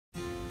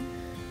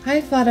Hi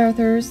Flat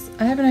Earthers,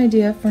 I have an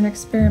idea for an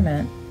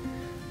experiment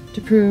to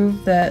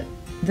prove that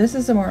this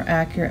is a more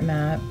accurate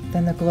map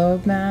than the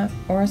globe map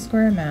or a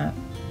square map.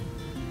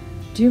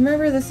 Do you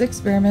remember this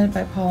experiment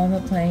by Paul on the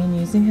plane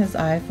using his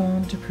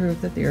iPhone to prove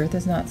that the Earth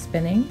is not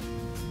spinning?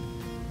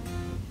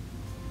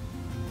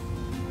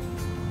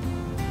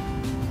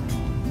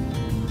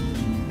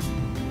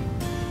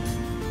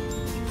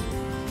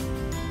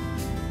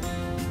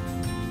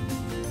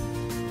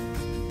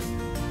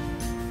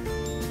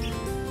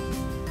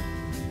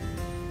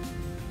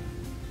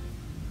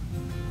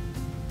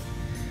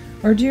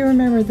 Or do you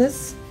remember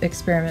this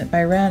experiment by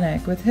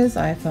Rannick with his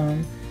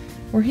iPhone,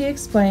 where he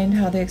explained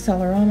how the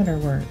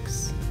accelerometer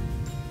works?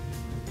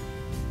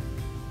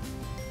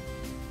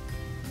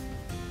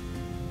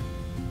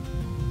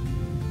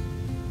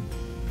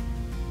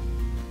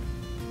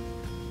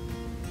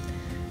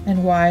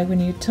 And why,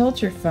 when you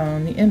tilt your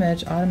phone, the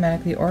image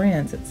automatically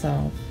orients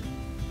itself?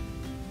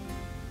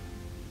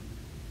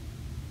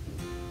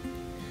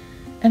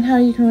 And how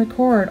you can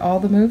record all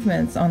the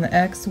movements on the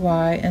X,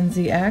 Y, and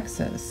Z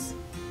axis.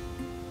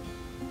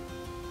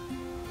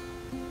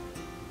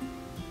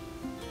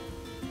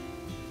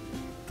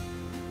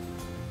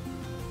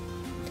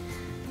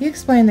 He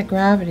explained that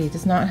gravity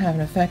does not have an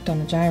effect on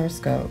the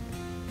gyroscope.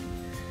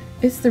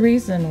 It's the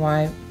reason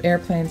why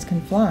airplanes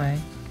can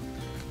fly.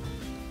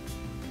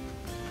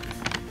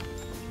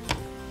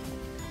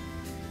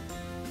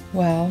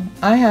 Well,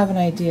 I have an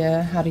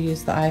idea how to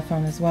use the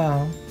iPhone as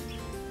well.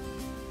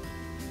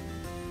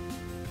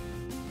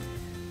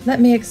 Let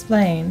me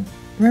explain.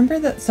 Remember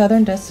that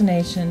southern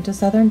destination to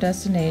southern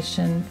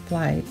destination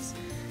flights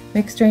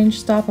make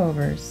strange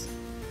stopovers.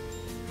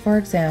 For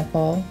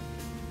example,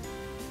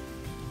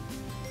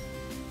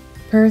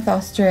 Perth,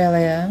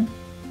 Australia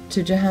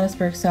to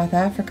Johannesburg, South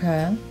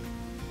Africa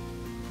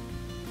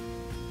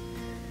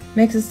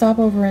makes a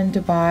stopover in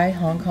Dubai,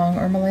 Hong Kong,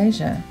 or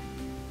Malaysia.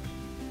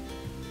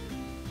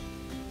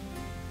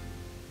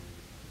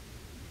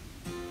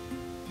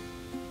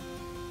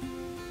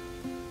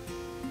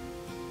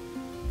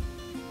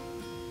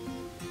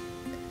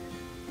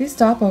 These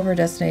stopover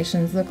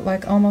destinations look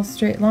like almost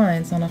straight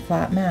lines on a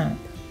flat map.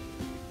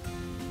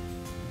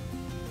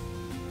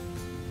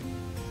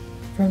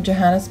 From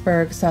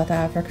Johannesburg, South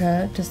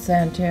Africa to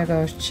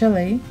Santiago,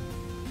 Chile,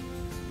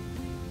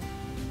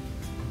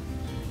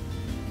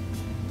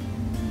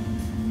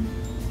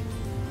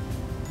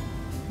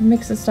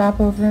 makes a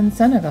stopover in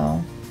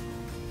Senegal.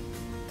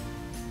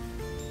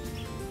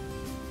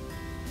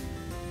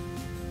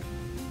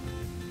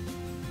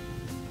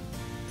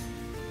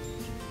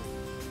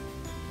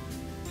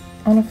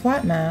 On a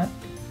flat map,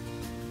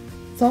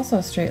 it's also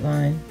a straight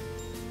line.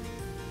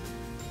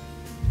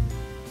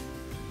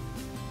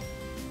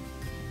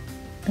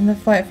 And the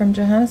flight from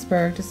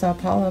Johannesburg to Sao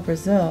Paulo,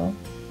 Brazil,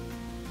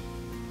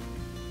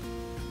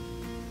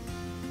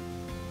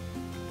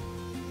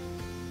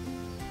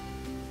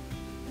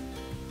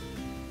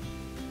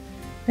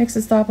 makes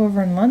a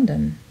stopover in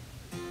London.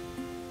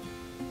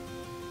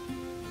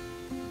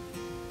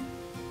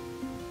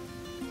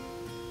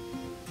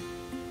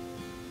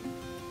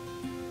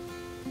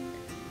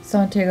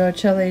 Santiago,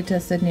 Chile to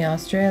Sydney,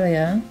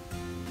 Australia,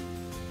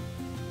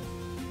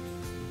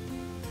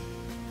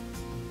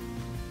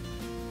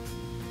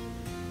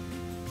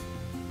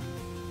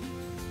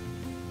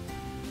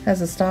 has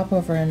a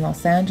stopover in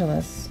Los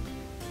Angeles.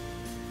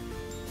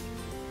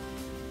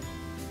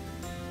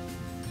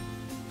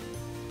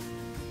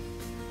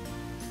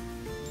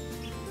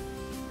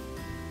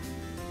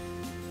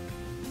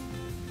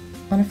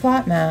 On a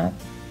flat map,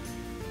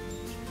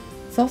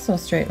 it's also a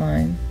straight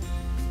line.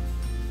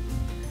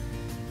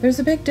 There's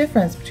a big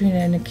difference between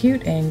an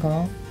acute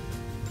angle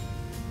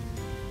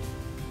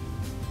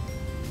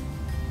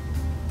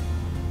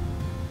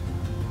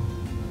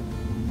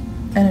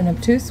and an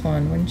obtuse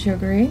one, wouldn't you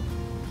agree?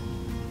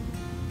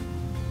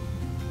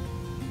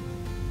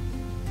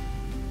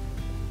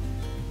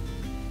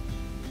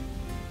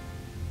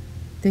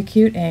 The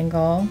acute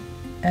angle,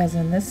 as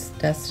in this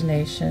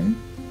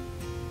destination,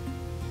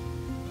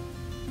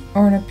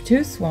 or an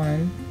obtuse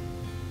one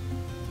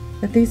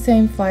that these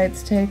same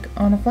flights take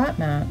on a flat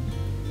map.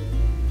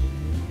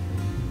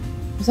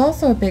 There's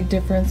also a big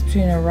difference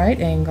between a right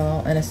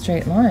angle and a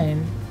straight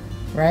line,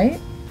 right?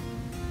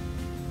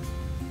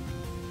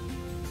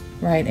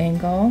 Right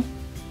angle,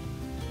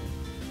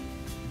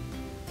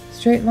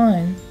 straight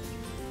line.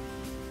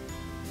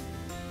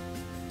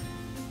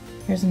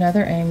 Here's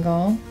another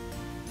angle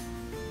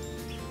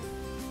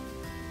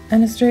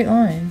and a straight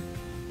line.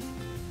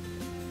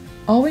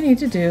 All we need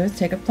to do is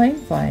take a plane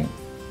flight.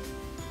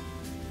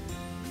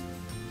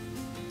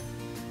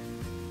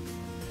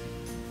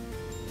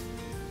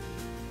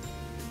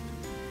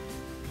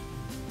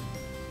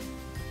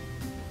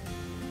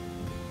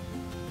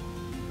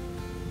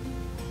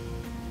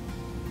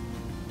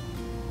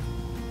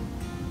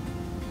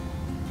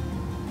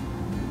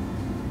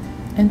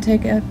 And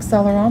take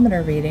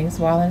accelerometer readings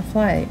while in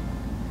flight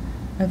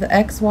of the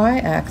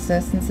XY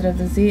axis instead of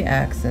the Z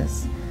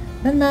axis,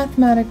 then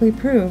mathematically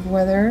prove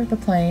whether the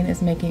plane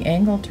is making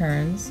angle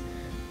turns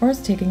or is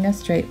taking a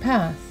straight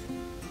path,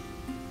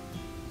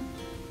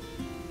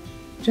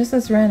 just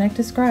as Rannick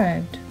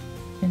described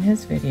in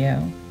his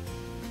video.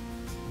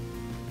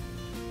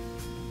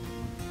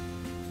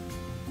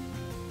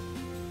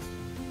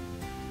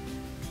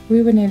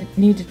 We would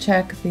need to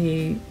check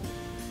the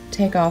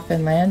takeoff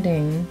and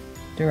landing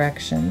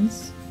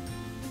directions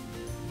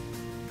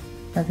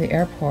of the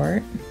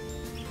airport.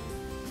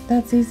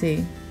 That's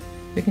easy.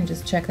 We can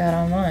just check that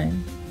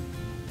online.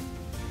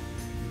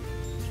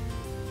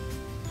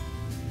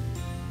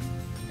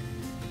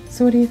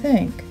 So what do you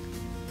think?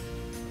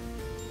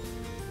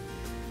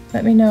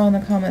 Let me know in the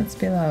comments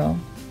below.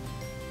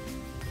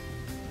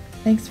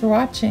 Thanks for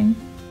watching.